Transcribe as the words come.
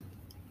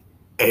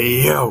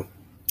Hey yo,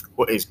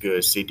 what is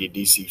good,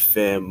 CDDC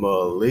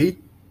family?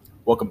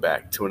 Welcome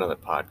back to another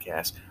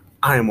podcast.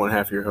 I am one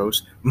half of your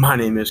host. My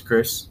name is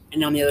Chris,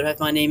 And on the other half,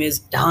 my name is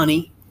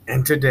Donnie.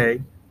 and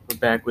today we're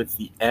back with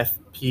the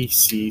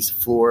FPC's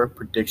floor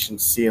prediction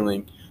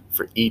ceiling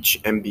for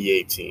each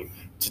NBA team.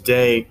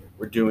 Today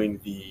we're doing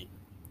the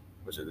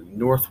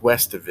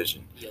Northwest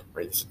Division. Yep.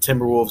 Right, it's the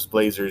Timberwolves,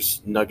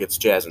 Blazers, Nuggets,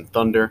 Jazz, and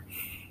Thunder.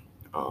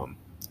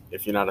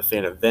 If you're not a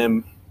fan of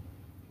them,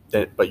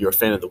 but you're a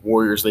fan of the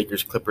Warriors,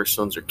 Lakers, Clippers,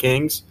 Suns, or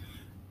Kings,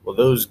 well,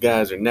 those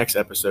guys are next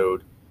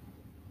episode.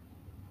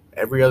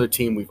 Every other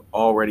team we've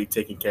already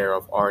taken care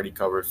of, already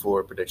covered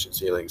floor prediction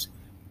ceilings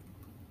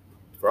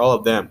for all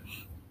of them,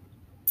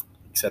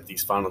 except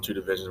these final two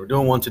divisions. We're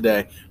doing one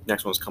today.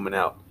 Next one's coming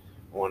out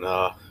on.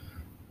 We're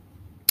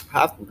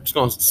just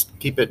gonna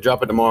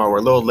drop it tomorrow. We're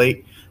a little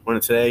late on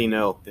it today.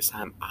 This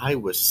time I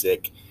was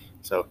sick,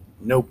 so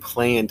no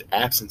planned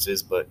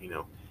absences, but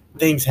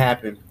things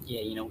happen.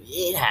 Yeah,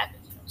 it happens.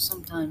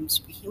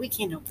 Sometimes we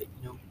can't help it.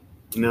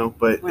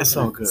 But We're it's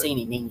not all gonna good. say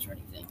any names or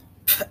anything.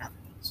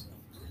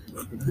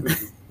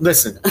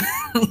 Listen,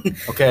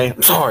 okay,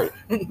 I'm sorry.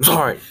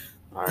 All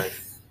right.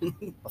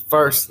 But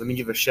first, let me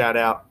give a shout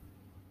out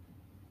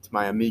to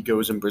my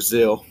amigos in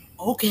Brazil.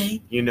 Okay.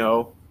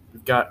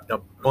 We've got a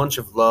bunch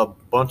of love,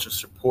 bunch of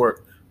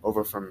support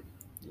over from,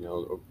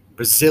 a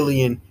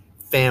Brazilian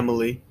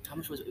family. How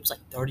much was it? It was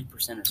like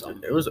 30% or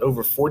something. It was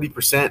over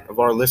 40% of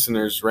our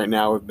listeners right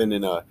now have been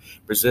in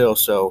Brazil,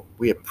 so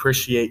we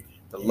appreciate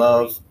the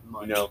love.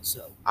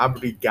 So.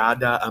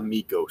 Obrigada,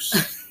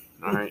 amigos.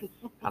 All right.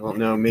 I don't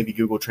know. Maybe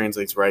Google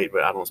translates right,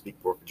 but I don't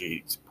speak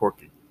Portuguese.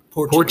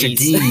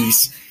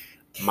 Portuguese.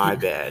 My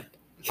bad.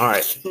 All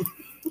right.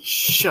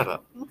 Shut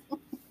up.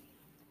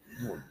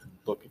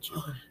 Look at you.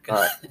 All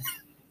right.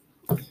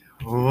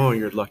 Oh,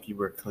 you're lucky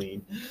we're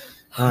clean.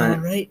 All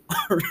right.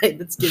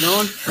 Let's get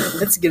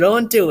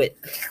on to it.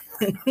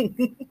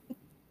 Let's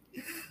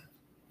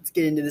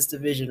get into this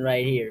division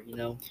right here.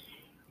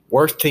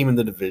 Worst team in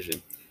the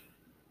division.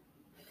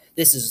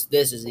 This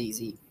is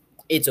easy.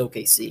 It's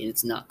OKC, and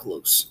it's not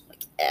close,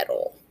 at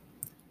all.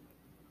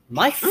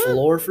 My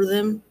floor for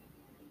them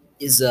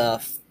is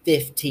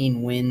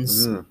 15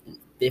 wins and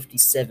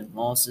 57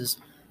 losses.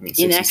 I mean,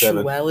 67. In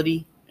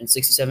actuality, and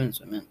 67 is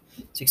what I meant.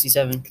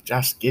 67.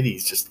 Josh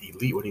Giddey's just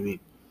elite. What do you mean?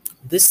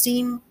 This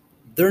team,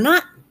 they're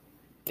not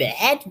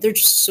bad. They're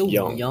just so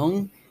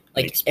young.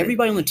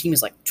 Everybody on the team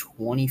is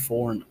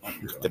 24 and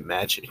under. The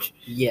Magic.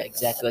 Yeah,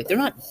 exactly. They're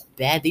not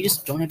bad. They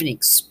just don't have any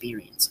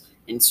experience,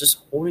 and it's just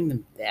holding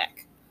them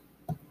back.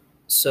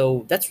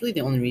 So that's really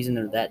the only reason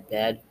they're that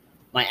bad.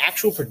 My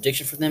actual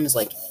prediction for them is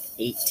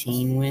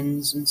 18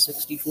 wins and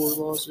 64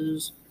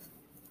 losses.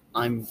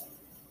 I'm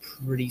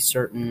pretty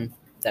certain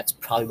that's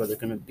probably where they're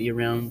going to be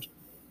around.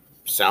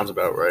 Sounds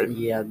about right.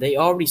 Yeah, they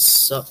already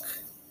suck.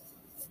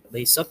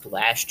 They sucked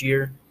last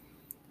year,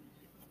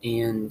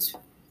 and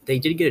they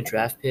did get a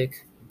draft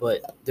pick,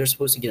 but they're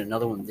supposed to get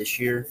another one this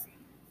year,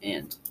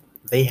 and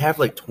they have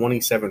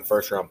 27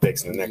 first-round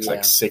picks in the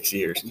next 6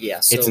 years.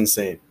 Yeah, so it's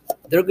insane.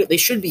 They're good. They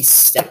should be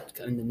set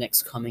in the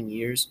next coming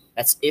years.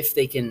 That's if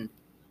they can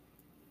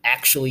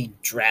actually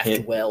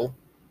draft well.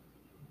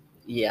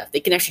 Yeah, if they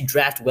can actually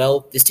draft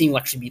well, this team will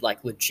actually be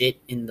legit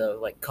in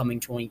the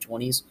coming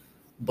 2020s.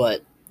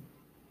 But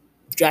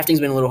drafting's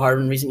been a little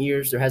harder in recent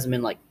years. There hasn't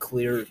been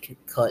clear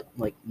cut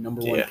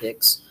number one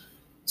picks.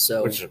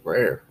 So which is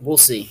rare. We'll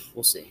see.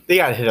 They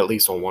got to hit at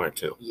least on one or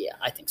two. Yeah,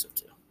 I think so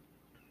too.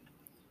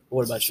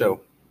 What about you?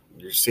 So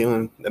your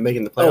ceiling,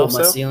 making the playoffs? Oh,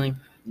 my ceiling?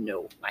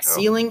 No. My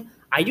ceiling,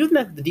 I do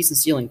have the decent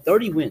ceiling.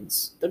 30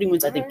 wins. 30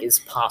 wins I think is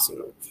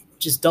possible.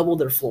 Just double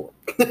their floor.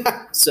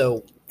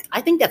 So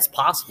I think that's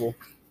possible.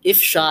 If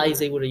Shai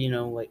is able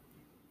to,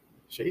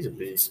 Shai's a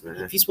beast, man.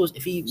 If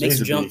he makes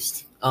a jump.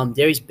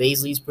 Darius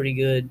Bazley's pretty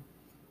good.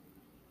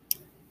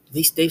 At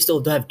least they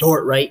still have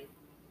Dort, right?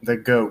 The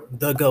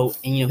GOAT.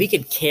 And he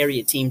could carry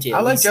a team to.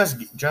 I like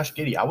Josh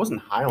Giddey. I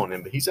wasn't high on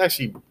him, but he's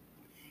actually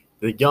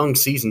the young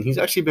season. He's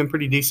actually been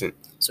pretty decent.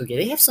 So yeah,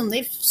 they have some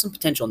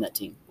potential on that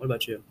team. What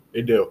about you?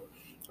 They do.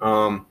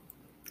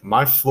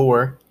 My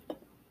floor,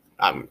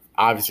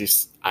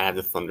 obviously I have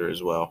the Thunder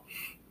as well.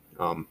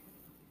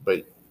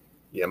 But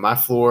yeah, my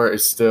floor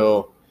is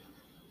still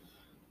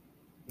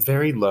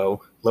very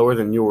low, lower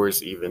than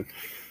yours even.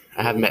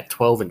 I have them at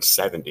 12 and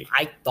 70.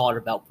 I thought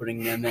about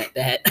putting them at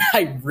that.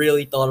 I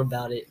really thought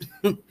about it.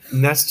 And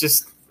that's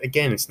just,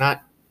 again, it's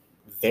not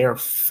their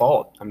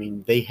fault. I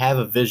mean, they have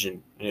a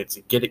vision, and it's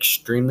to get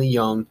extremely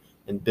young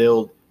and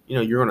build.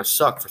 You're going to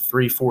suck for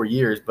 3-4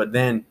 years, but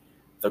then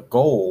the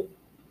goal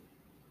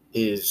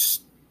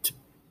is to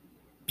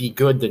be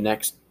good the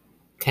next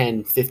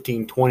 10,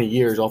 15, 20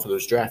 years off of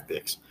those draft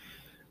picks.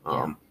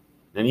 And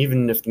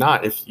even if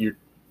not, if you're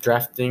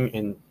drafting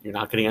and you're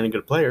not getting any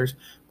good players,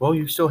 well,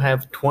 you still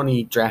have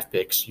 20 draft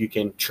picks you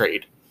can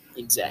trade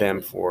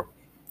them for.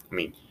 I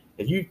mean,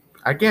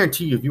 I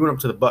guarantee you, if you went up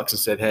to the Bucks and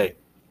said, "Hey,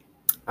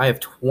 I have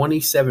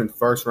 27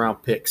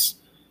 first-round picks.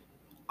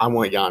 I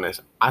want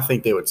Giannis," I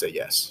think they would say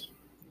yes.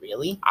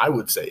 Really? I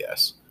would say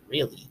yes.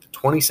 Really?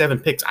 27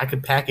 picks. I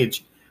could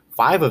package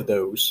 5 of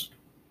those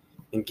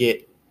and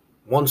get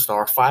 1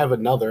 star, 5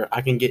 another,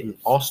 I can get an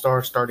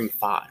all-star starting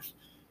 5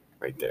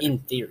 right there. In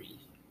theory.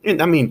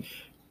 And I mean,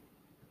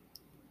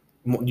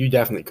 you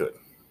definitely could.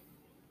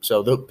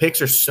 So the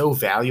picks are so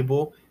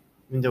valuable,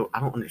 even though I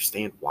don't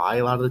understand why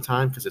a lot of the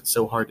time because it's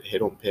so hard to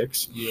hit on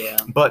picks. Yeah.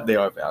 But they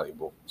are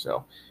valuable.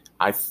 So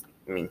I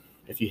mean,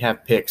 if you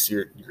have picks,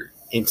 you're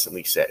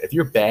instantly set. If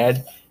you're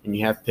bad and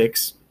you have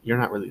picks, you're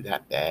not really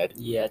that bad.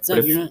 Yeah, it's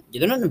But not. if-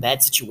 They're not in a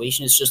bad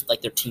situation. It's just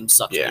like their team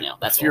sucks right now.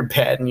 That's if you're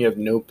bad and you have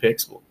no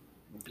picks, well,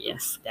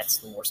 yes, that's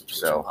the worst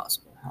situation So,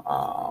 possible.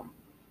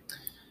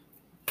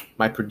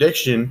 My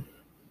prediction,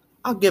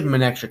 I'll give them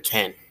an extra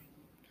 10.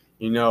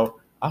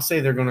 I'll say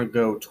they're going to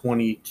go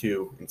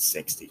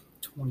 22-60.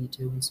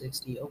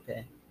 22-60.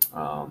 Okay.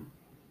 I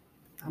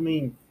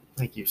mean,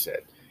 like you said,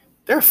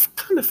 they're a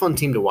kind of fun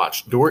team to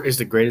watch. Dort is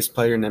the greatest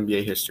player in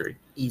NBA history.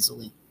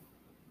 Easily.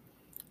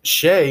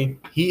 Shea,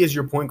 he is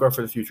your point guard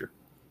for the future.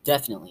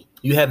 Definitely.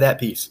 You have that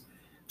piece.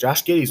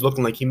 Josh Giddey's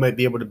looking like he might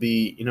be able to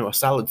be, a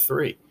solid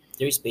 3.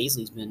 Darius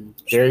Baisley's been.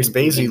 Darius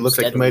Baisley looks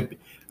like he steadily. might be.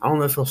 I don't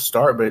know if he'll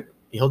start, but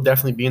he'll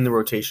definitely be in the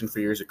rotation for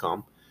years to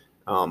come.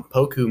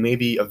 Poku,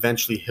 maybe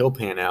eventually he'll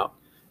pan out.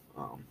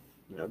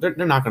 They're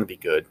not going to be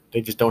good.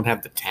 They just don't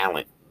have the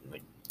talent.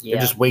 Yeah.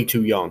 They're just way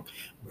too young.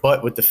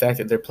 But with the fact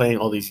that they're playing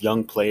all these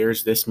young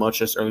players this much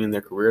just early in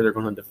their career, they're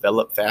going to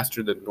develop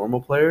faster than normal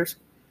players.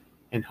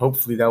 And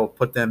hopefully that will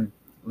put them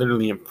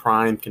literally in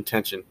prime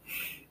contention.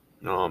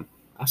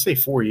 I say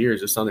 4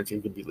 years, this Thunder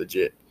team could be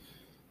legit.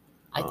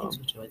 I think so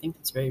too. I think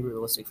it's very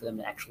realistic for them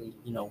to actually,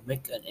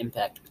 make an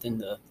impact within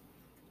the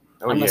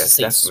Oh, I'm not yeah, to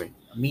say definitely.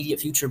 immediate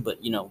future, but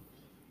a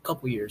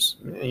couple years,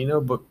 Yeah,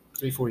 but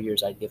 3-4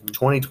 years, I'd give them.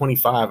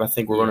 2025, I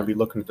think we're going Yeah. to be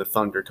looking at the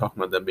Thunder,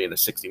 talking about them being a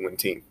 60-win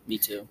team. Me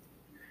too.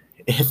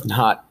 If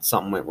not,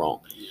 something went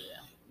wrong. Yeah.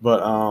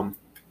 But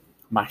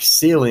my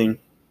ceiling,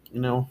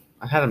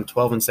 I had them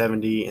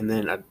 12-70, and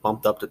then I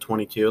bumped up to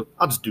 22.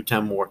 I'll just do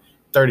 10 more,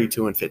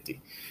 32-50.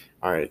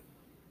 All right.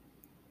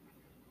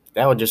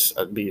 That would just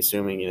be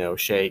assuming,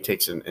 Shea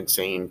takes an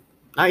insane,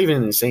 not even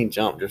an insane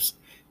jump, just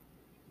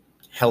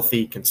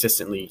healthy,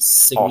 consistently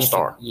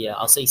all-star. Yeah,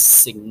 I'll say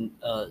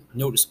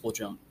noticeable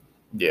jump.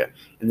 Yeah.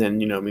 And then,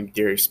 maybe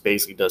Darius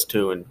Baisley does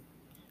too. And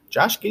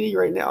Josh Giddey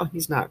right now,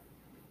 he's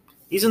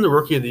in the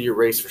Rookie of the Year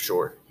race for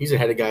sure. He's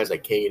ahead of guys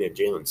like Cade and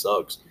Jalen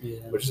Suggs, Yeah.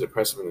 which is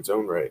impressive in its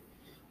own right.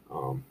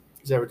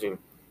 He's averaging,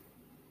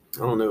 I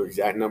don't know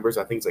exact numbers.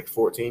 I think it's like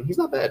 14. He's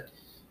not bad.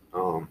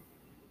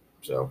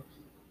 So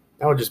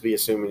that would just be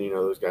assuming,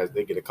 those guys,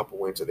 they get a couple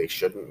wins that they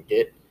shouldn't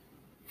get.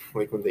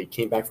 Like when they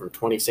came back from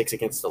 26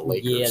 against the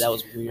Lakers. Yeah, that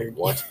was weird. Like,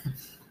 what?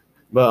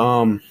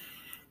 But,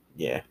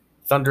 yeah.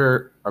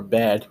 Thunder are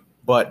bad,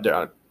 but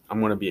I'm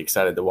going to be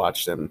excited to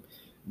watch them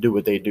do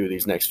what they do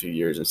these next few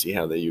years and see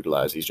how they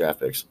utilize these draft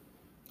picks.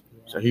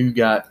 Yeah. So who you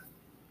got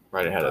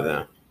right ahead of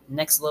them?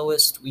 Next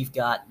lowest, we've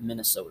got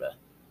Minnesota.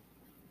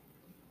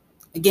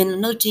 Again,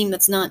 another team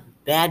that's not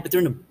bad, but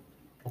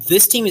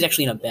this team is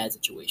actually in a bad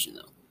situation,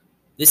 though.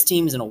 This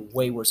team is in a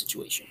way worse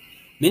situation.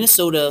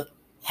 Minnesota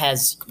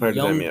has Compared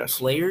to young them, yes.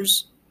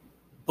 players,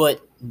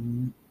 but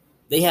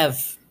they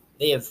have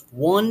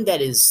one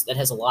that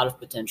has a lot of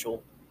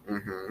potential.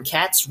 Mm-hmm.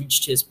 Cat's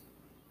reached his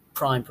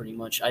prime pretty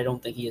much. I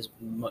don't think he has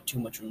too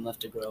much room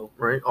left to grow.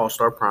 Right,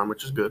 All-Star prime,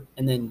 which is good.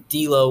 And then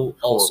D'Lo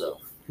also.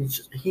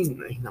 He's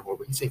not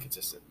horrible. He's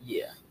inconsistent.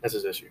 Yeah, That's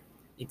his issue.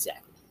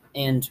 exactly.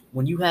 And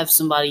when you have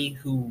somebody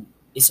who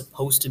is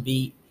supposed to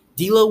be –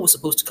 D'Lo was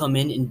supposed to come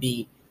in and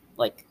be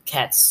like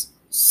Cat's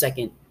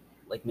second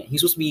 – man, he's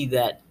supposed to be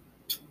that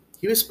 –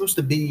 He was supposed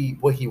to be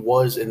what he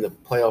was in the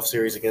playoff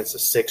series against the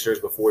Sixers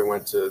before he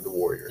went to the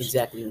Warriors.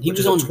 exactly. Which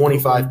is a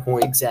 25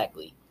 point,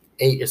 Exactly.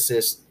 8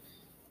 assists,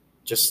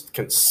 just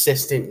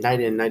consistent night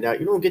in, night out.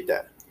 You don't get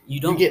that. You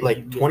don't You get like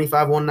you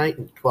 25 one night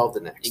and 12 the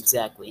next.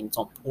 Exactly, and it's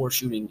on poor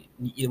shooting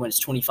either when it's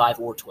 25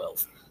 or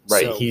 12.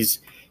 Right. So,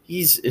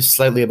 He's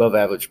slightly above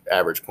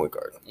average point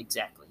guard.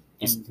 exactly.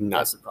 He's And not-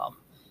 that's the problem.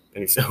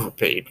 And he's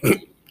overpaid.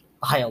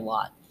 By a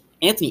lot.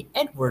 Anthony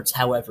Edwards,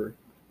 however,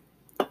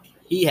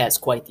 he has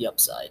quite the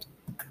upside.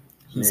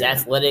 He's Yeah.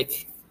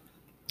 athletic.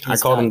 I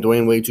called him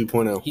Dwayne Wade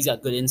 2.0. He's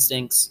got good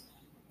instincts.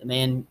 The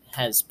man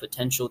has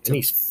potential to And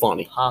he's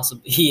funny.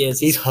 possibly. He is.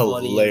 He's funny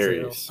as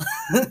hilarious.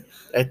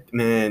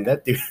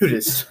 that dude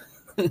is.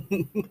 hell.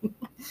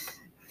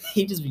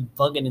 He just be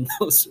bugging in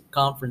those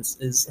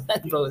conferences.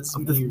 That bro is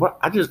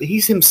weird.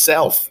 He's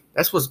himself.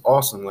 That's what's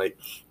awesome. Like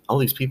all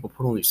these people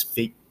put on these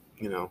fake,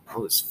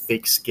 all these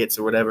fake skits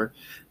or whatever.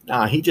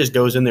 Nah, he just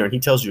goes in there and he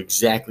tells you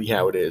exactly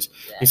how it is.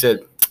 He said,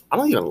 "I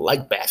don't even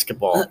like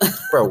basketball,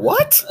 bro.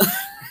 What?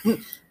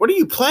 What are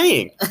you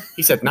playing?"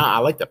 He said, "Nah, I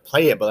like to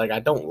play it, but I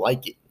don't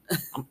like it."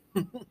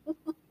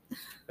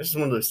 This is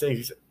one of those things.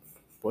 He said,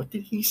 "What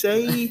did he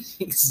say?"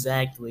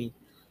 Exactly.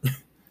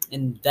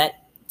 And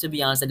that, to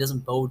be honest, that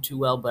doesn't bode too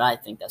well, but I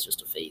think that's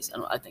just a phase.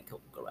 I think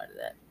he'll go right to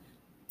that.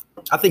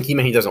 I think he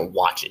meant he doesn't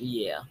watch it,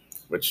 Yeah.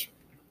 which,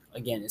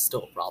 Again, it's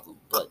still a problem.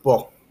 But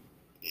well,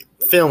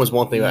 film is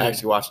one thing. Yeah.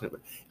 Actually watching it, but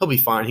he'll be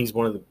fine. He's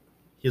one of the.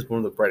 He has one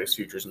of the brightest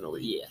futures in the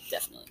league. Yeah,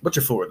 definitely. What's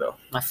your floor, though?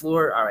 My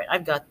floor, all right,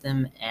 I've got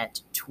them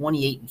at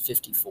 28 and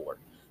 54.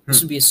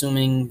 This would be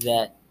assuming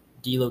that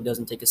D'Lo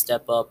doesn't take a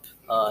step up.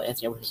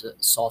 Anthony Edwards has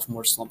a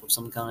sophomore slump of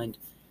some kind.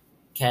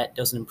 Cat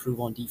doesn't improve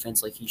on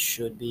defense like he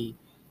should be.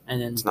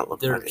 And then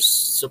their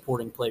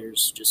supporting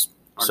players just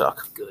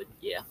aren't good.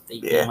 Yeah, they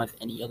don't have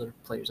any other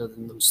players other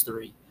than those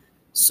three.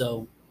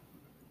 So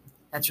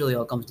that's really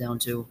all it comes down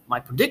to. My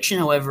prediction,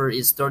 however,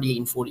 is 38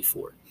 and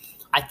 44.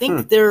 I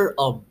think they're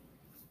a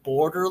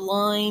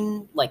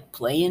borderline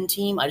play-in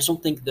team. I just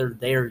don't think they're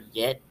there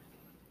yet.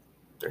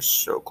 They're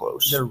so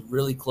close. They're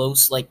really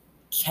close.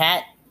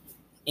 Cat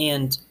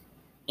and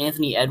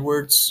Anthony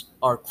Edwards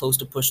are close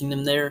to pushing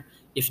them there.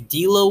 If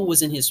D'Lo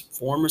was in his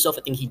former self,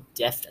 I think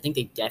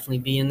they'd definitely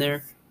be in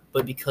there.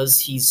 But because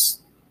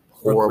he's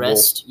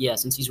regressed,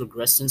 since he's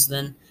regressed since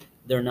then,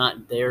 they're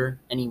not there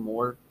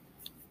anymore.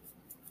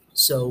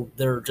 So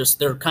they're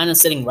kind of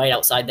sitting right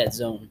outside that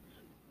zone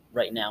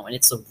right now, and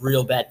it's a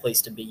real bad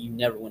place to be. You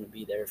never want to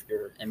be there if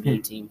you're an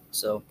NBA team.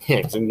 So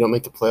because then you don't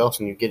make the playoffs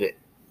and you get it.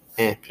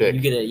 Pick. You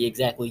get it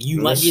exactly.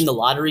 You might be in the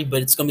lottery,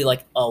 but it's gonna be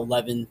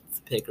 11th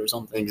pick or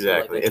something.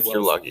 Exactly, if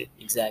you're lucky.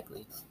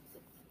 Exactly.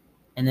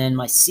 And then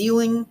my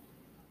ceiling,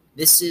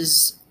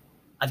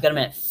 I've got them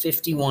at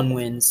 51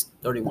 wins,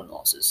 31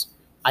 losses.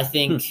 I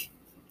think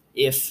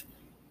if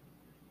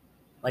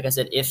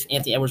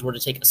Anthony Edwards were to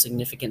take a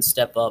significant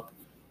step up,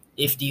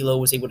 if D'Lo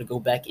was able to go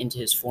back into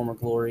his former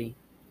glory,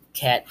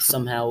 Cat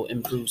somehow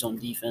improves on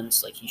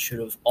defense like he should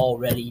have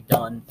already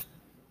done,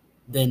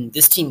 then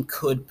this team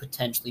could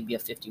potentially be a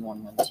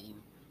 51-win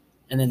team.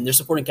 And then their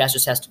supporting cast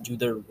just has to do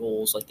their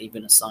roles like they've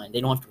been assigned.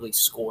 They don't have to really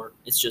score.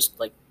 It's just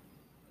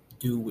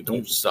do what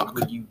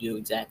you do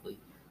exactly.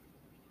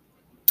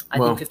 I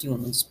think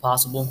 51 wins is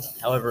possible.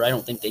 However, I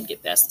don't think they'd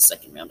get past the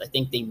second round. I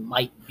think they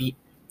might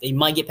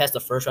get past the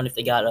first round if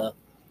they got a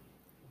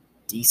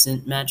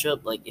decent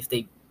matchup. If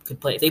they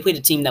played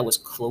a team that was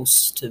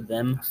close to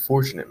them. A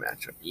fortunate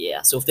matchup.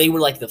 Yeah. So if they were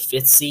the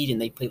 5th seed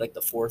and they played the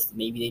 4th,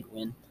 maybe they'd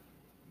win.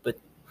 But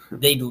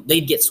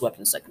they'd get swept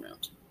in the second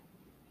round.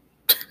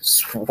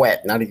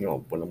 Sweat, not even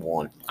gonna win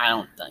 1. I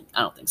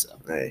don't think so.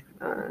 Hey,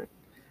 all right.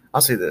 I'll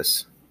say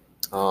this.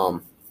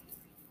 One,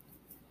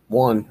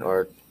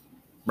 our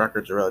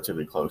records are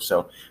relatively close.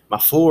 So my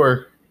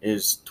floor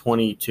is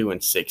 22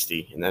 and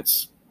 60, and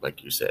that's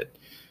like you said.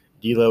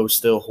 D'Lo is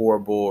still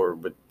horrible, or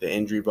with the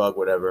injury bug,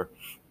 whatever.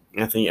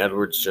 Anthony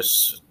Edwards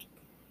just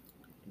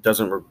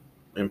doesn't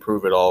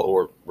improve at all,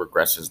 or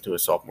regresses to a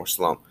sophomore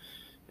slump,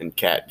 and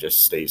Cat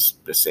just stays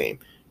the same.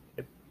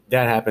 If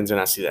that happens, and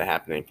I see that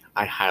happening,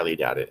 I highly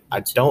doubt it. I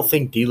don't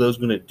think D'Lo's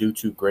going to do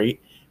too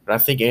great, but I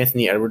think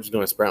Anthony Edwards is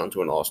going to sprout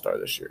into an all-star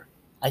this year.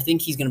 I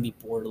think he's going to be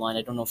borderline.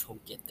 I don't know if he'll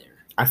get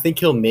there. I think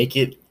he'll make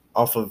it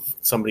off of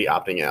somebody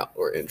opting out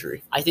or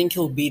injury. I think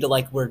he'll be to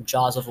where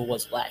Jazova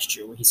was last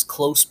year, where he's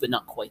close but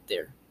not quite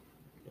there.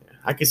 Yeah,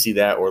 I could see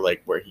that, or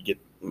where he get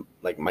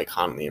Mike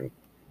Conley and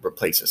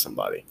replaces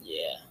somebody.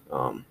 Yeah.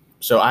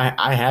 So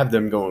I have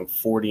them going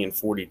 40 and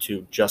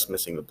 42, just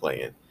missing the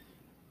play-in.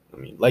 I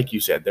mean, like you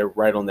said, they're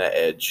right on that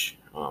edge.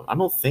 I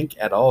don't think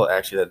at all,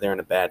 actually, that they're in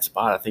a bad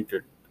spot. I think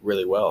they're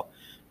really well,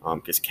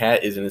 because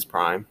Cat is in his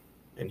prime,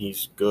 and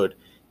he's good.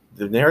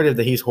 The narrative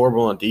that he's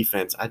horrible on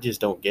defense, I just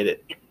don't get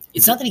it.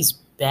 It's not that he's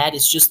bad.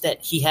 It's just that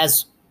he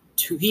has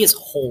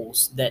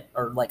holes that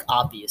are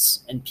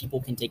obvious and people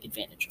can take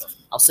advantage of.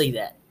 I'll say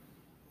that.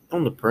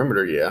 On the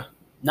perimeter, yeah.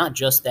 Not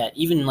just that.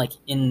 Even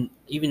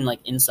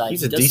inside,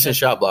 he's a decent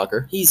shot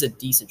blocker. He's a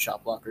decent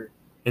shot blocker,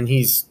 and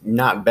he's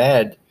not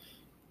bad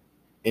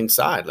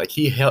inside.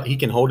 He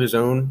can hold his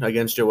own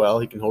against Joel.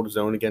 He can hold his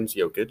own against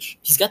Jokic.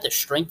 He's got the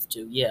strength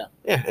to, yeah.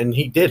 Yeah, and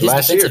he did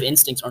last year. His defensive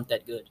instincts aren't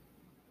that good.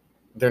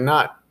 They're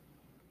not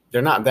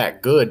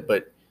that good,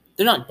 but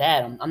they're not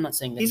bad. I'm not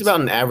saying that. He's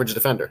about an average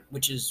defender,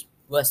 which is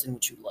less than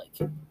what you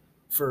like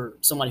for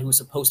somebody who was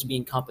supposed to be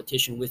in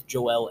competition with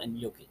Joel and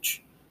Jokic.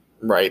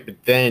 Right, but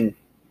then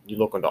you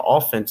look on the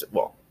offense.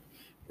 Well,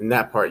 in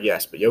that part,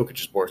 yes, but Jokic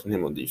is worse than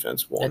him on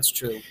defense. One. That's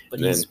true, but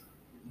he's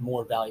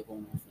more valuable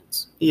in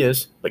offense. He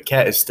is, but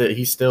Cat is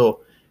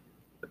still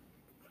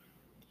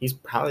he's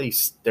probably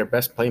their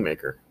best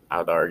playmaker, I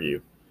would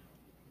argue.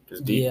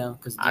 Because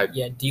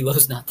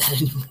D'Lo's not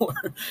that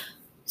anymore.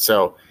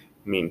 So,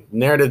 I mean,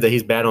 narrative that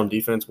he's bad on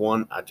defense,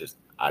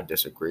 I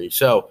disagree.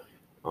 So,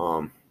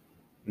 and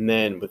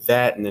then with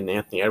that, and then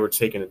Anthony Edwards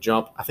taking a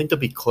jump, I think they'll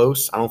be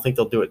close. I don't think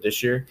they'll do it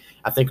this year.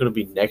 I think it'll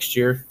be next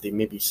year. They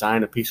maybe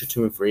sign a piece or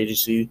two in free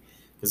agency,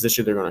 because this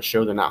year they're going to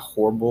show they're not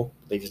horrible.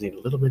 They just need a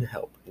little bit of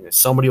help. And then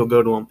somebody will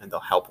go to them, and they'll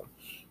help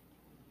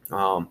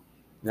them.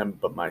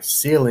 But my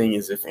ceiling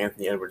is if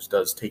Anthony Edwards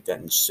does take that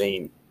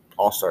insane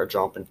all-star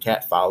jump and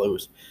Cat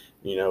follows,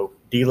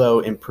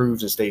 D'Lo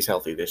improves and stays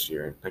healthy this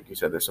year. And like you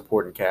said, they're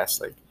supporting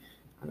cast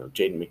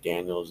Jaden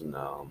McDaniels and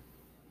I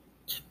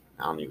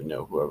don't even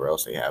know whoever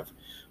else they have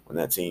on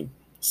that team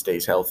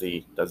stays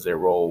healthy, does their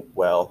role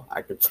well.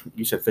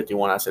 You said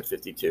 51, I said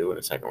 52 in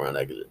the second round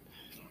exit.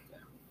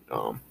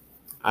 I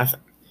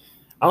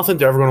don't think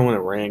they're ever going to win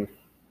a ring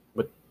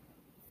with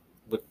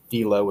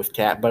D'Lo with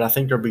Cat, but I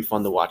think they'll be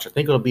fun to watch. I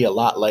think it'll be a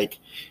lot like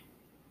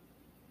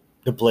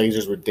the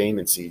Blazers with Dame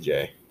and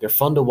CJ. They're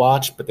fun to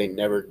watch, but they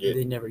never get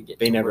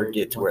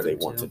to where they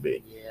want to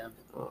be. Yeah.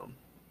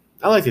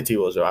 I like the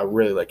T-Wolves, though. I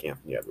really like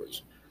Anthony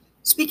Edwards.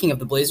 Speaking of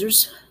the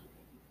Blazers,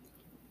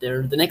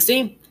 they're the next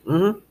team.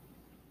 Mm-hmm.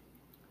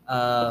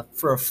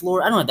 For a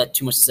floor, I don't have that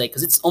too much to say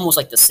because it's almost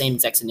like the same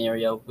exact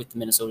scenario with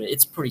Minnesota.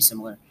 It's pretty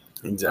similar.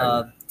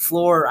 Exactly.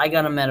 Floor, I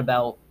got them at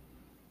about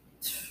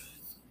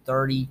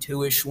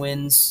 32-ish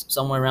wins,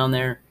 somewhere around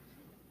there.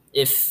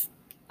 If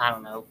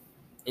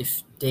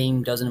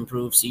Dame doesn't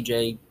improve,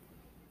 CJ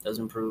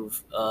doesn't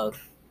improve,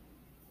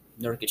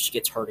 Nurkic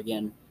gets hurt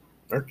again.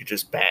 Nurkic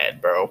is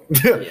bad, bro.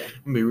 Yeah. I'm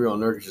gonna be real,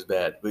 Nurkic is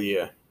bad, but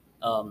yeah.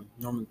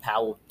 Norman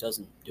Powell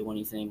doesn't do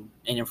anything,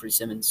 and Anthony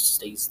Simmons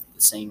stays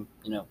the same.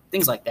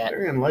 Things like that.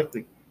 Very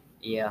unlikely.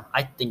 Yeah,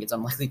 I think it's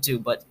unlikely too,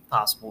 but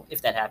possible.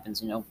 If that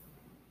happens,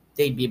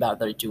 they'd be about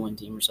a 32-win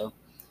team or so.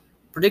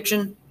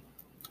 Prediction,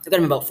 I got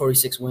him about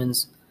 46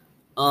 wins.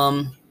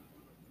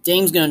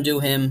 Dame's going to do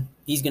him.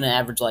 He's going to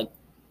average like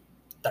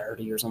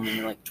 30 or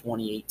something, like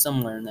 28,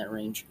 somewhere in that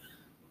range.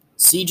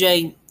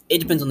 CJ, it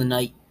depends on the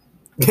night.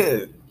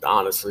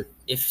 Honestly.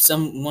 If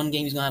one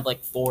game he's going to have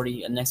like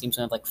 40, and the next game's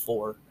going to have like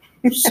 4.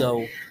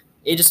 So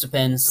it just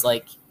depends.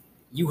 Like,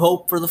 you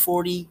hope for the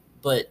 40,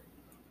 but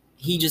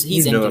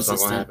he's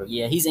inconsistent.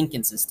 Yeah, he's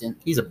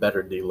inconsistent. He's a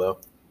better D'Lo.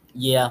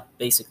 Yeah,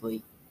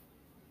 basically.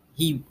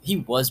 He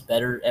was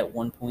better at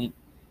one point,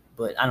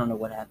 but I don't know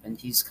what happened.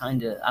 He's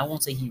kind of, I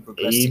won't say he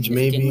regressed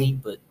significantly,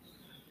 but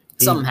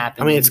something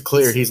happened. I mean, it's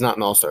clear he's not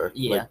an all-star.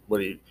 Yeah.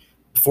 Like,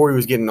 before he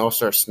was getting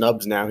all-star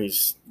snubs, now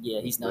he's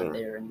not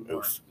there anymore.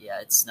 Oof. Yeah,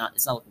 it's not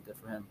looking good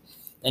for him.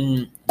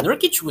 And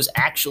Nurkic was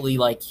actually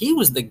he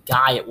was the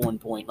guy at one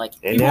point.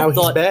 And now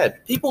he's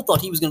bad. People thought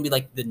he was going to be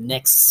like the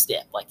next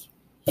step. Like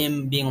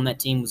him being on that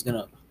team was going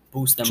to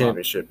boost them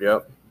championship, up.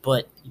 Yep.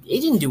 But he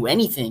didn't do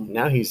anything.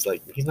 Now he's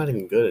not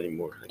even good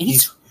anymore. And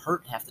he's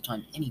hurt half the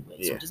time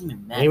anyway, so it doesn't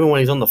even matter. And even when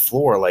he's on the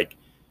floor,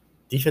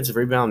 defensive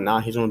rebound,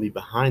 he's going to be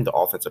behind the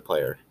offensive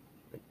player.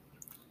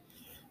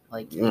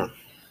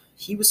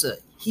 He's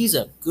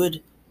a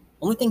good.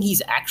 Only thing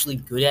he's actually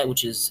good at,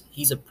 which is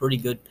he's a pretty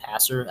good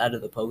passer out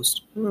of the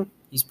post. Mm.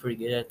 He's pretty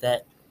good at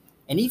that.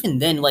 And even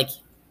then,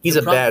 he's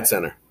a bad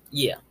center.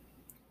 Yeah,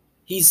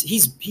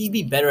 he'd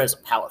be better as a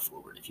power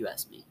forward if you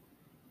ask me.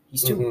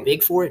 He's too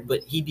big for it,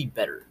 but he'd be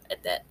better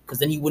at that because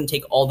then he wouldn't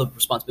take all the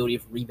responsibility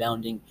of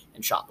rebounding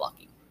and shot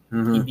blocking.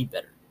 Mm-hmm. He'd be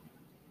better.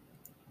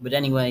 But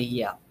anyway,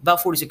 yeah,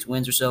 about 46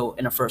 wins or so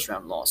and a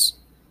first-round loss.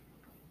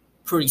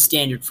 Pretty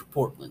standard for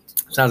Portland.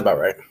 Sounds about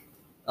right.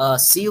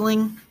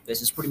 Ceiling,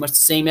 this is pretty much the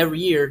same every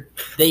year.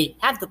 They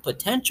have the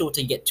potential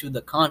to get to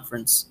the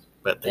conference.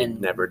 But they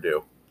never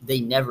do. They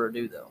never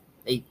do, though.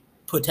 They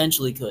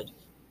potentially could.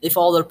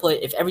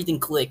 If everything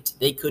clicked,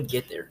 they could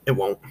get there. It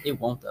won't. It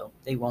won't, though.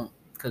 They won't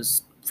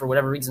because for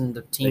whatever reason,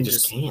 the team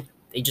just can't.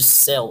 They just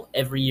sell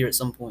every year at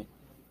some point.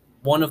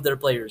 One of their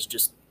players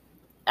just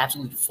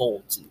absolutely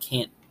folds and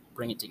can't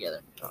bring it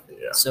together.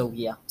 Yeah. So,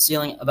 yeah,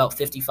 ceiling about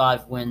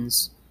 55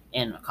 wins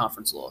and a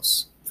conference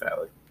loss.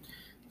 Valid.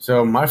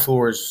 So my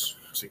floor is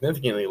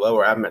significantly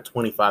lower. I have him at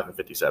 25 and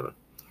 57.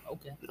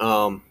 Okay.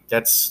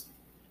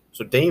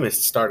 So Dame has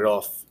started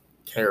off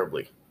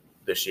terribly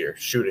this year,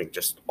 shooting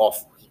just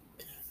awful.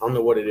 I don't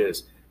know what it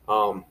is.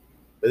 But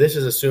this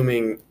is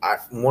assuming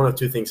one of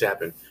two things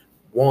happen.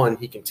 One,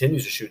 he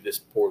continues to shoot this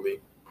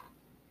poorly,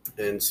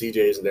 and CJ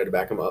isn't there to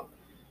back him up.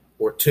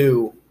 Or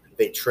two,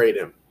 they trade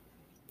him.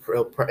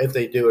 If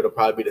they do, it'll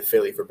probably be to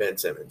Philly for Ben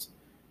Simmons.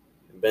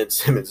 And Ben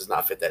Simmons does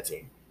not fit that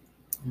team.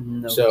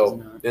 No,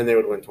 so then they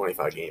would win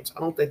 25 games. I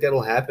don't think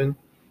that'll happen.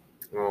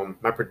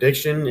 My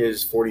prediction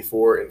is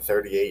 44 and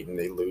 38, and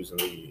they lose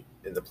in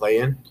the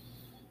play-in.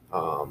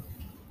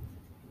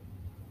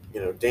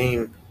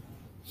 Dame,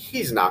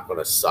 he's not going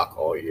to suck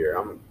all year.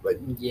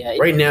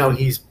 Right now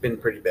he's been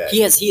pretty bad.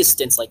 He has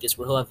stints like this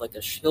where he'll have a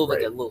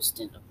little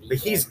stint of but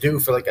he's due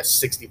for a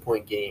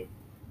 60-point game.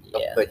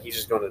 Yeah. He's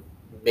just going to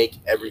make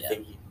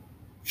everything he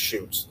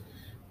shoots.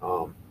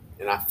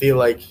 And I feel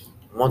like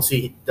once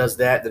he does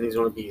that, then he's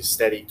going to be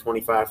steady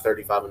 25,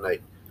 35 a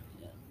night.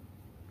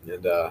 Yeah.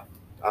 And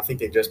I think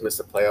they just missed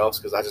the playoffs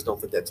because I just don't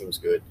think that team's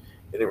good.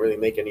 They didn't really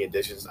make any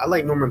additions. I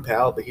like Norman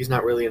Powell, but he's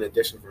not really an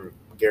addition from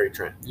Gary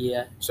Trent.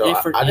 Yeah. So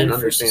I didn't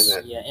understand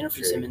that. Yeah,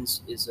 Anthony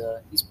Simmons is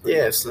he's pretty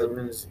good.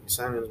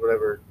 Simons,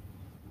 whatever.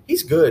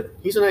 He's good.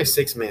 He's a nice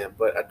six-man,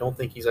 but I don't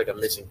think he's a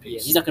missing piece.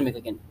 Yeah, he's not going to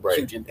make a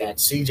huge impact. And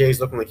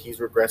CJ's looking like he's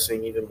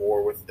regressing even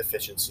more with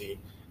efficiency.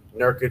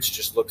 Nurkic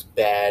just looks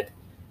bad.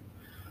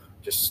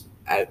 Just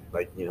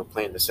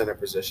playing the center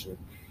position.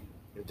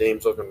 And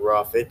Dame's looking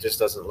rough. It just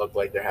doesn't look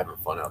like they're having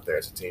fun out there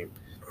as a team.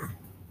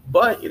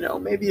 But,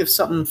 maybe if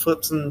something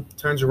flips and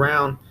turns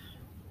around,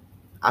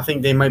 I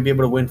think they might be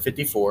able to win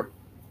 54.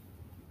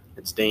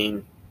 It's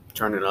Dame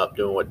turning up,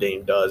 doing what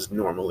Dame does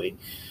normally.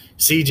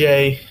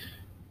 CJ,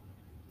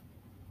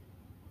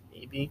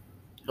 maybe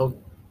he'll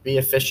be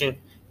efficient.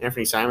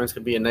 Anthony Simons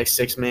could be a nice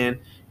six-man.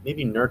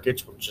 Maybe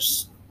Nurkic will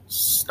just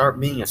start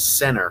being a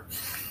center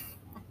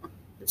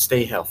and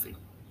stay healthy.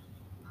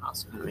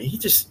 possible. I mean, he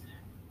just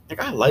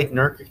I like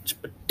Nurkic,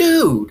 but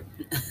dude,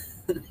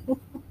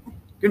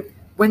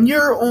 when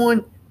you're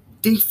on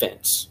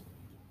defense,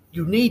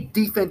 you need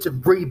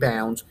defensive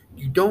rebounds.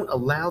 You don't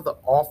allow the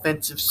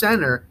offensive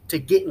center to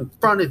get in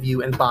front of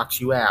you and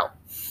box you out.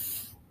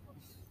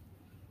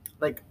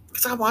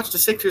 Because I watched the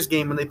Sixers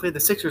game when they played the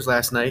Sixers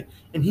last night,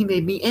 and he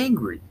made me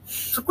angry.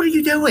 So what are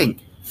you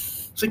doing?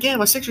 So again,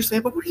 I'm a Sixers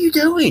fan, but what are you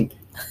doing?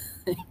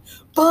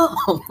 Boom!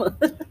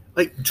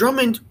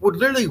 Drummond would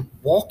literally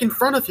walk in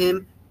front of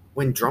him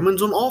when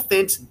Drummond's on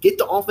offense, get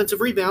the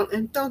offensive rebound,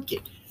 and dunk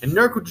it. And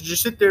Nurkic would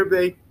just sit there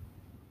and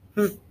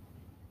be,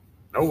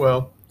 oh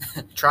well.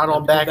 Trot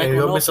on back and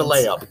he'll miss a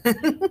layup.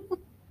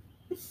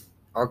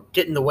 Or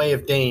get in the way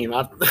of Dame.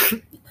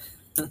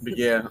 But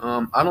yeah,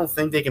 I don't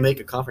think they can make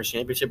a conference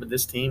championship with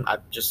this team. I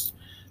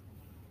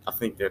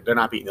think they're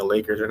not beating the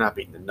Lakers. They're not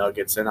beating the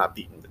Nuggets. They're not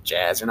beating the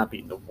Jazz. They're not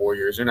beating the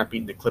Warriors. They're not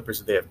beating the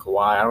Clippers if they have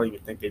Kawhi. I don't even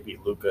think they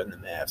beat Luka and the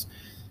Mavs.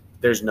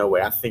 There's no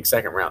way. I think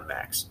second round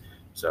max.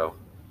 So,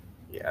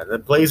 yeah, the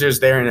Blazers,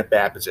 they're in a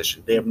bad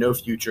position. They have no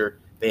future.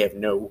 They have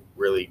no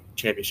really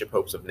championship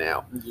hopes of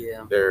now.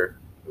 Yeah. They're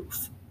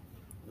oof.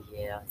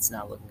 Yeah, it's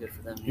not looking good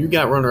for them. You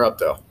got runner-up,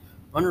 though.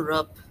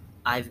 Runner-up,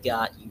 I've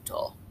got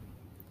Utah.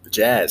 The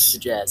Jazz. The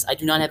Jazz. I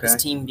do not have this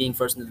team being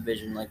first in the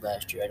division like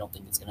last year. I don't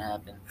think it's going to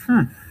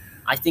happen.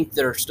 I think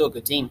they're still a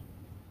good team.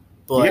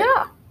 But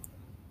yeah.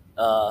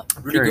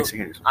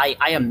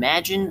 I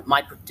imagine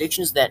my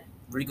prediction is that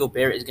Rudy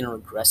Gobert is going to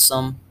regress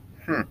some.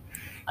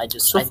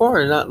 So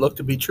far, it not looked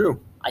to be true.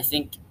 I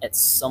think at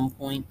some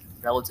point,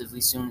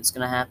 relatively soon, it's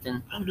going to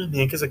happen. I don't know,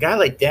 man, because a guy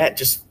like that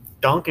just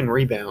dunk and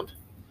rebound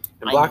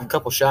and block a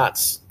couple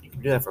shots. You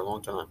can do that for a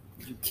long time.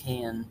 You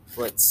can,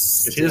 but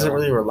because he doesn't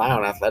really rely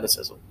on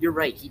athleticism. You're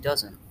right, he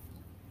doesn't.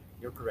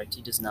 You're correct,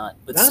 he does not.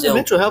 But Donovan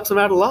Mitchell helps him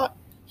out a lot.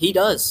 He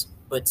does,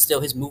 but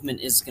still, his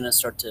movement is going to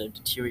start to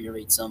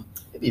deteriorate some.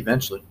 Maybe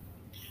eventually.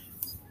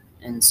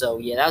 And so,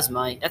 yeah, that's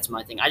my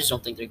thing. I just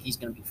don't think he's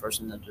going to be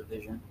first in the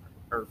division,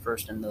 or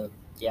first in the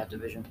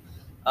division.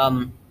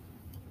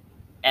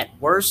 At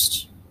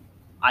worst,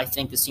 I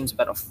think this team's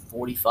about a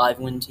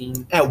 45-win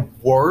team. At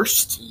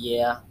worst?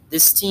 Yeah,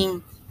 this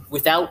team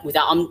without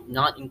I'm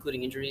not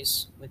including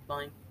injuries with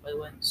mine, by the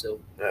way. So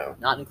no.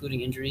 Not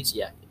including injuries.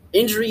 Yeah,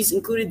 injuries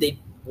included. They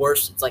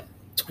worst. It's like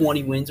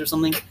 20 wins or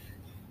something.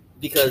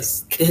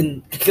 Because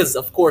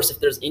of course, if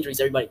there's injuries,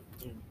 everybody.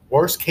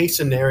 Worst case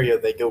scenario,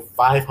 they go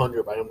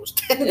 500 by almost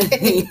 10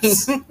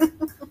 days.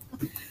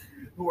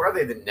 Who are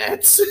they? The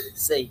Nets?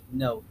 Say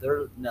no.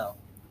 No.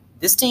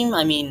 This team,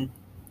 I mean,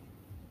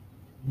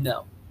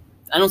 no.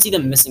 I don't see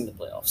them missing the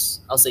playoffs.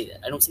 I'll say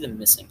that. I don't see them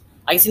missing.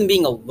 I can see them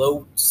being a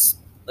low,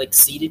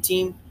 seeded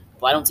team,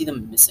 but I don't see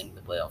them missing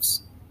the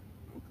playoffs.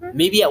 Okay.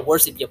 Maybe at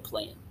worst it'd be a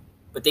play-in,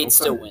 but they'd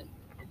still win.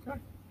 Okay.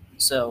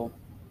 So,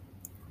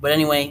 but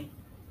anyway,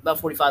 about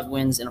 45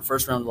 wins and a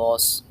first-round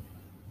loss,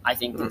 I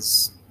think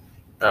is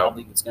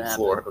probably what's going to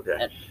happen. Okay.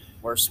 At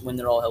worst, when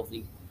they're all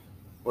healthy.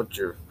 What's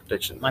your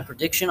prediction? My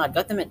prediction, I've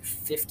got them at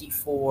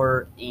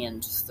 54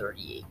 and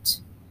 38.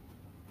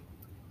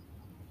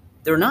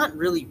 They're not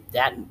really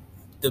that.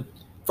 The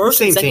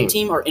first and second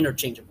team are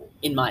interchangeable,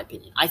 in my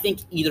opinion. I think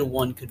either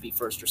one could be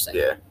first or second.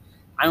 Yeah.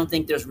 I don't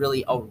think there's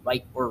really a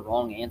right or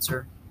wrong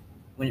answer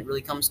when it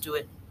really comes to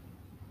it,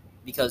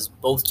 because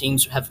both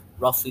teams have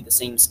roughly the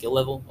same skill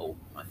level. Oh,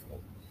 my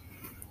fault.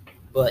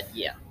 But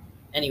yeah.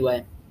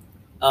 Anyway,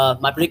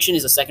 my prediction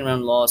is a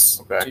second-round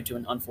loss due to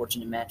an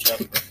unfortunate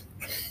matchup.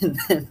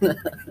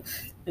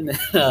 and then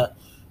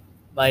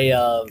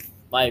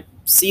my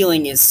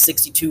ceiling is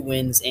 62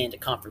 wins and a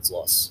conference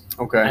loss.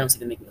 Okay. I don't see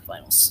them making the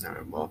finals. All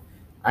right, well,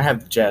 I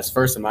have the Jazz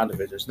first in my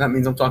division. So that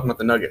means I'm talking about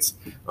the Nuggets.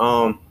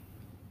 I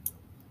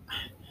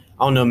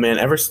don't know, man.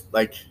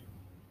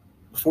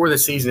 Before the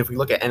season, if we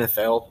look at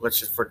NFL, let's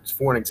just for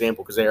an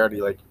example, because they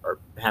already are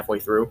halfway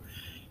through.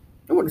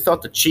 I wouldn't have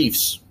thought the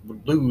Chiefs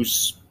would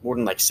lose more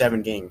than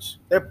 7 games.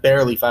 They're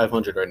barely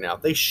 500 right now.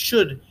 They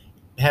should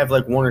have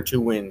 1 or 2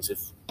 wins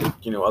if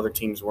other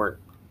teams weren't.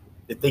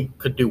 If they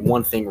could do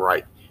one thing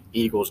right,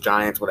 Eagles,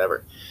 Giants,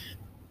 whatever.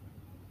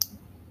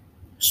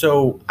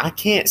 So I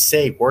can't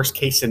say worst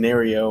case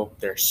scenario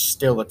they're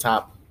still the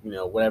top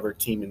whatever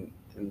team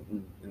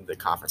in the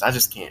conference. I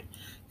just can't,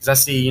 because I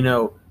see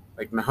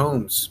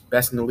Mahomes,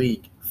 best in the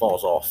league,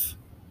 falls off.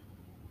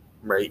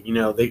 Right?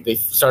 They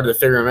started to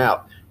figure him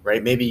out.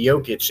 Right? Maybe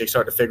Jokic, they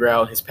start to figure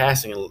out his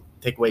passing and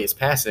take away his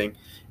passing,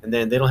 and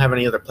then they don't have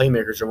any other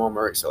playmakers. Jamal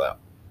Murray still out.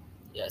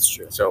 Yeah, that's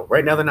true. So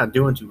right now they're not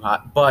doing too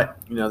hot, but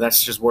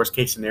that's just worst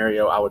case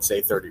scenario. I would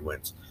say 30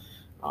 wins.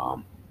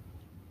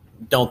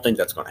 Don't think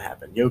that's going to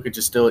happen. Jokic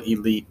is still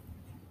elite,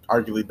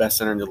 arguably best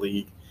center in the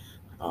league.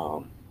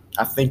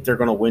 I think they're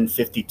going to win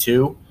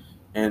 52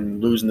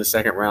 and lose in the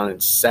second round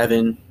in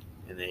 7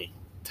 in a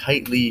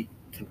tightly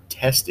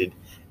contested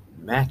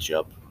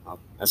matchup.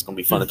 That's going to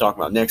be fun to talk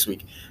about next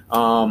week.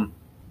 Jamal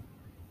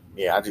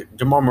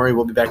Murray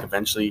will be back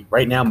eventually.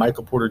 Right now,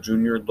 Michael Porter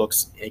Jr.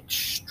 looks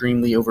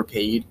extremely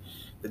overpaid.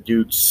 The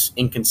dude's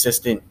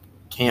inconsistent,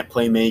 can't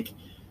play make.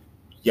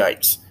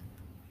 Yikes.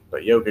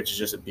 But Jokic is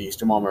just a beast.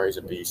 Jamal Murray's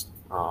a beast.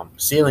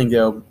 Ceiling,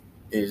 though,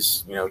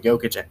 is,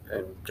 Jokic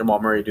and Jamal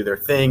Murray do their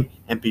thing.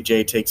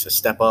 MPJ takes a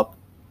step up.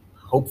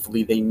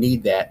 Hopefully they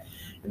need that,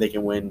 and they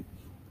can win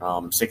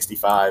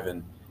 65,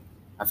 and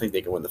I think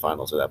they can win the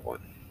finals at that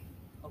point.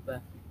 Okay.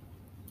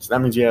 So that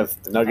means you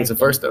have the Nuggets at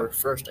first, though.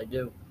 First, I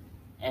do.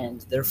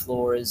 And their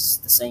floor is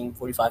the same,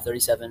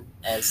 45-37,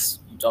 as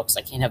Utah, because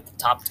I can't have the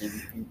top team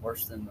be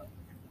worse than the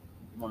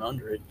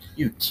 100.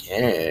 You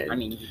can. I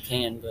mean, you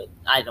can, but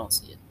I don't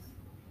see it.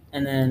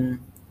 And then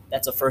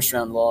that's a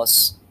first-round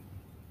loss.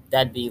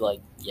 That'd be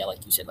like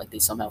you said, like they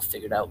somehow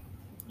figured out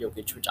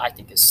Jokic, which I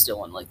think is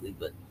still unlikely,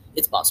 but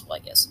it's possible, I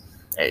guess.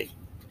 Hey,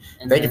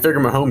 and they can figure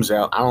Mahomes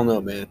out. I don't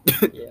know, man.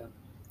 Yeah.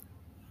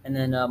 And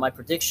then my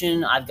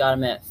prediction, I've got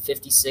him at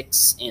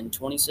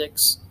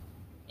 56-26,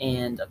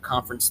 and a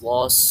conference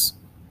loss.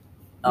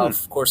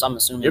 Of course, I'm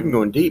assuming. You've been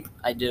going deep.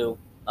 I do.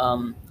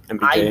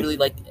 MPJ. I really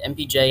like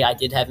MPJ. I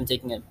did have him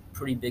taking a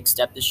pretty big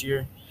step this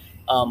year.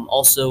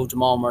 Also,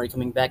 Jamal Murray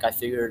coming back. I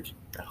figured.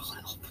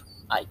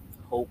 I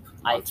hope.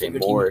 I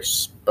figured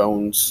Morris,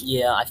 Bones.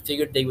 Yeah, I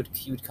figured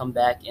he would come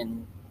back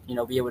and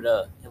be able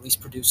to at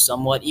least produce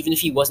somewhat, even if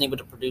he wasn't able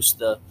to produce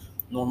the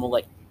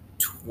normal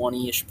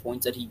 20-ish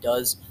points that he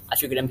does. I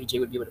figured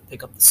MPJ would be able to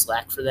pick up the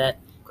slack for that,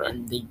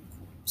 and they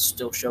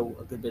still show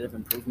a good bit of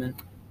improvement.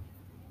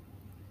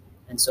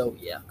 And so,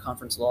 yeah,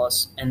 conference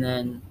loss. And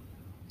then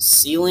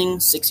ceiling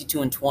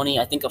 62-20.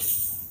 I think a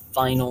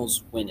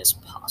finals win is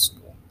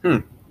possible.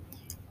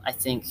 I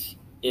think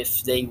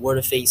if they were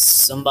to face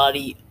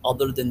somebody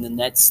other than the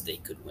Nets, they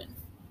could win.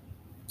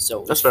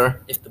 So that's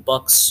fair. If the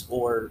Bucks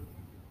or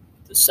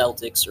the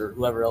Celtics or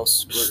whoever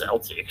else.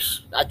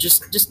 Celtics.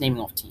 Just naming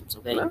off teams,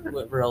 okay? Right.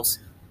 Whoever else,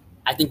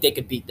 I think they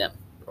could beat them.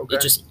 Okay.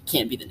 It just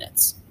can't be the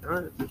Nets. All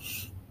right.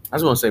 I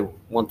just want to say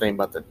one thing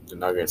about the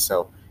Nuggets.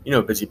 So,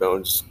 Busy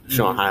Bones,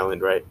 Sean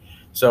Highland, right?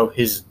 So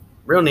his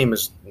real name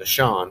is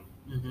Nashawn.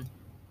 Mm-hmm.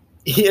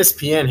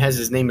 ESPN has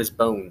his name as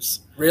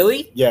Bones.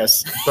 Really?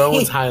 Yes,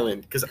 Bones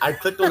Highland. Because I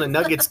clicked on the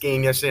Nuggets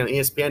game yesterday on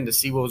ESPN to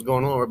see what was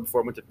going on right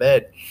before I went to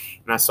bed.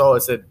 And I saw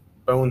it said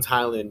Bones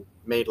Highland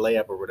made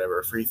layup or whatever,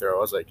 a free throw. I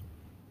was like,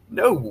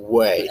 no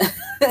way.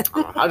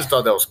 I just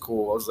thought that was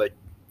cool. I was like,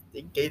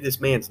 they gave this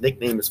man's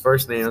nickname his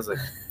first name. I was like,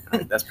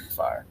 that's pretty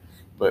fire.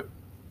 But,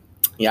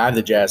 yeah, I have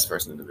the Jazz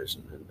first in the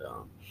division. And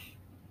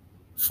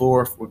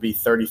fourth would be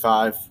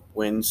 35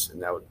 wins.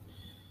 And that would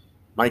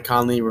Mike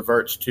Conley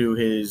reverts to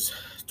his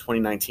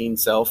 2019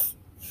 self.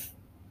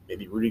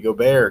 Maybe Rudy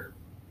Gobert,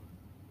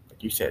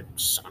 like you said,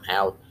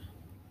 somehow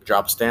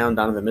drops down.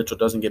 Donovan Mitchell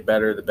doesn't get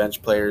better. The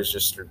bench players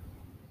just are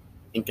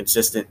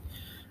inconsistent.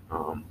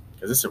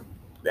 Because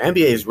the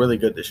NBA is really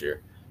good this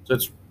year. So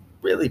it's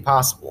really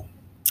possible.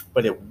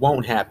 But it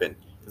won't happen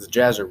because the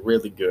Jazz are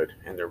really good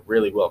and they're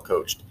really well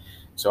coached.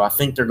 So I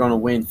think they're going to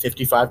win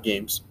 55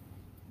 games.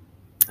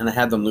 And I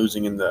have them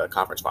losing in the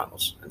conference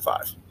finals in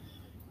 5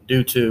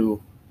 due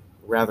to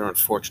a rather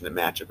unfortunate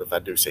matchup, if I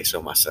do say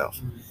so myself.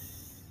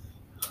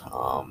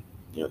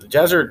 The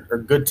Jazz are a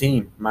good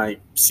team. My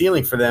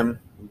ceiling for them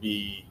would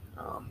be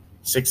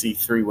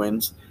 63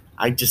 wins.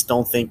 I just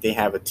don't think they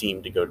have a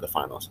team to go to the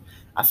finals.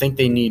 I think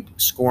they need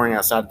scoring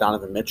outside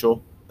Donovan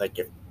Mitchell. Like,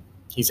 if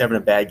he's having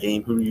a bad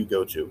game, who do you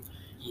go to?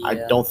 Yeah. I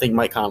don't think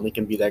Mike Conley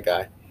can be that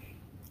guy.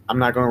 I'm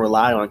not going to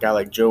rely on a guy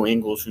like Joe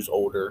Ingles, who's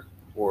older,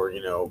 or,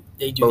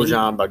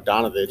 Bojan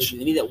Bogdanovic.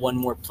 They need that one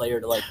more player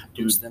to,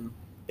 boost them.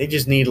 They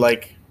just need,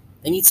 They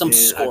need some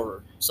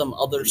scorer, some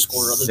other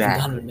scorer other than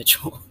Donovan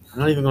Mitchell. I'm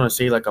not even going to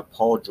say, a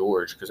Paul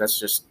George, because that's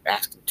just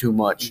asking too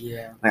much.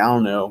 Yeah. I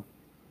don't know.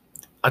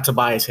 A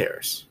Tobias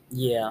Harris.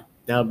 Yeah.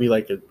 That would be,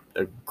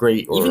 a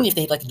great – even if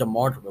they had, a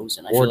DeMar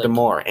DeRozan. Or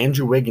DeMar.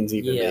 Andrew Wiggins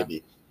even,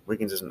 maybe.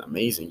 Wiggins isn't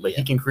amazing, but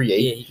he can create.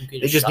 Yeah, he can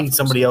create. They just need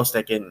somebody else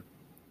that can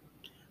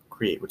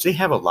create, which they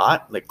have a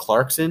lot, like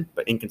Clarkson,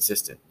 but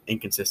inconsistent.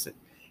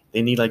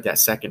 They need, that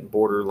second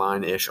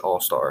borderline-ish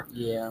all-star.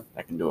 Yeah.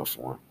 That can do it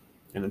for them.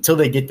 And until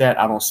they get that,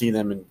 I don't see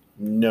them in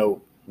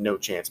no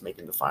chance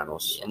making the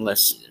finals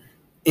unless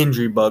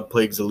injury bug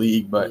plagues the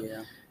league, but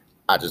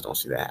I just don't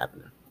see that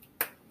happening.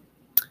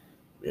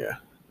 Yeah.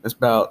 That's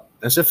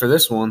it for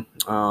this one.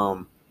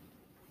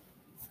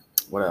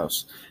 What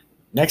else?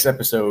 Next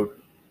episode,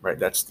 right?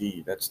 That's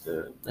the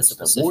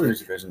Warriors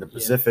division, the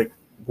Pacific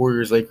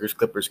Warriors, Lakers,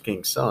 Clippers,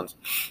 Kings, Suns.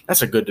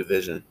 That's a good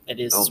division. It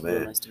is. Oh, man. A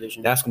really nice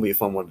division. That's gonna be a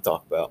fun one to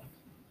talk about.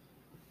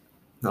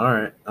 All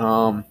right.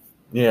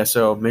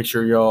 So make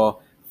sure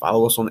y'all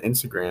follow us on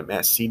Instagram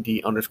at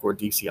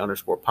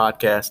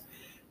CD_DC_podcast.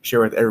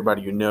 Share with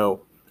everybody you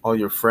know, all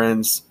your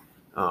friends,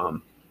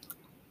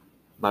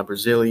 my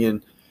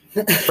Brazilian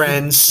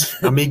friends,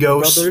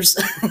 amigos, brothers.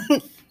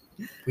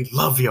 We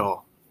love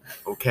y'all.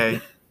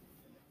 Okay.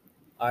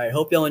 All right.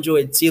 Hope y'all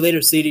enjoyed. See you later,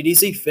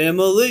 CDDC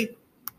family.